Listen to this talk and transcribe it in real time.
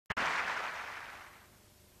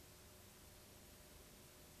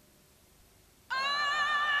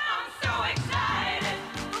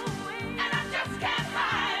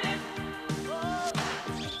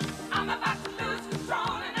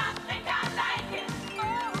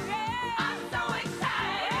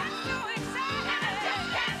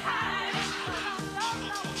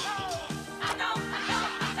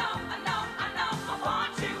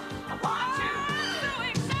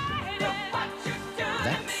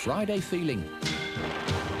Friday feeling.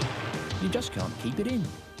 You just can't keep it in.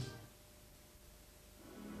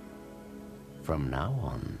 From now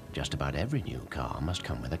on, just about every new car must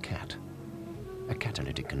come with a cat. A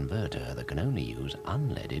catalytic converter that can only use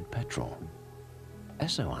unleaded petrol.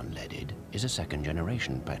 Esso Unleaded is a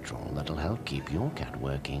second-generation petrol that'll help keep your cat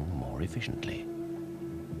working more efficiently.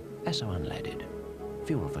 Esso Unleaded,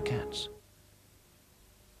 fuel for cats.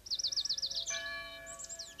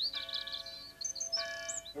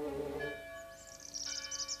 The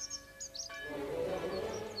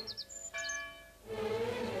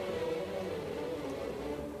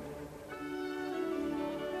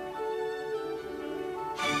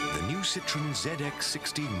new Citroen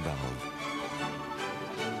ZX16 valve.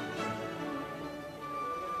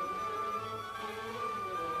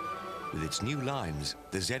 With its new lines,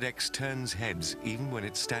 the ZX turns heads even when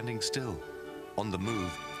it's standing still. On the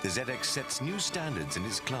move, the ZX sets new standards in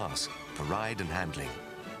its class for ride and handling.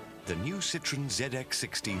 The new Citroen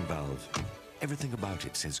ZX16 valve. Everything about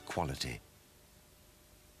it says quality.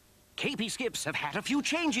 KP Skips have had a few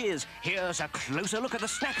changes. Here's a closer look at the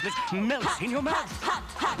snack that melts in your mouth. Hot,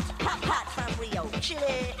 hot, hot, hot from Rio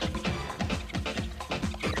Chile.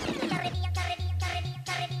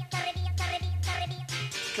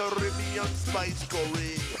 Caribbean spice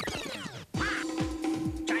curry.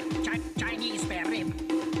 Chinese spare rib.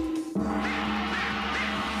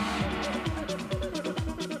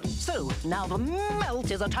 So, now the melt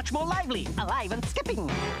is a touch more lively, alive and skipping.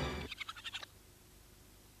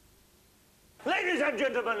 Ladies and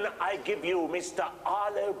gentlemen, I give you Mr.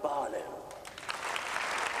 Arlo Barlow.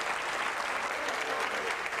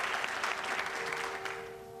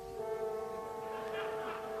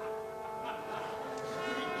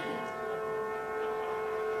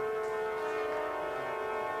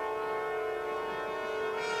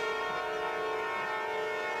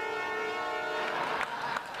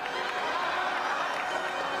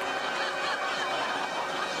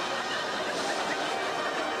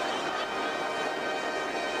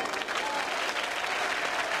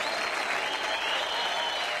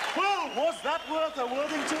 Was that worth a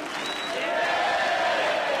Worthington?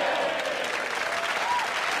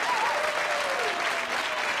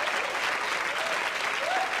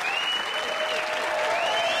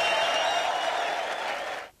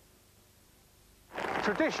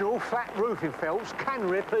 Traditional flat roofing felts can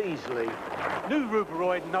rip easily. New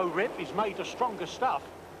Ruberoid No Rip is made of stronger stuff.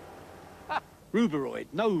 Ruberoid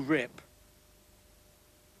No Rip.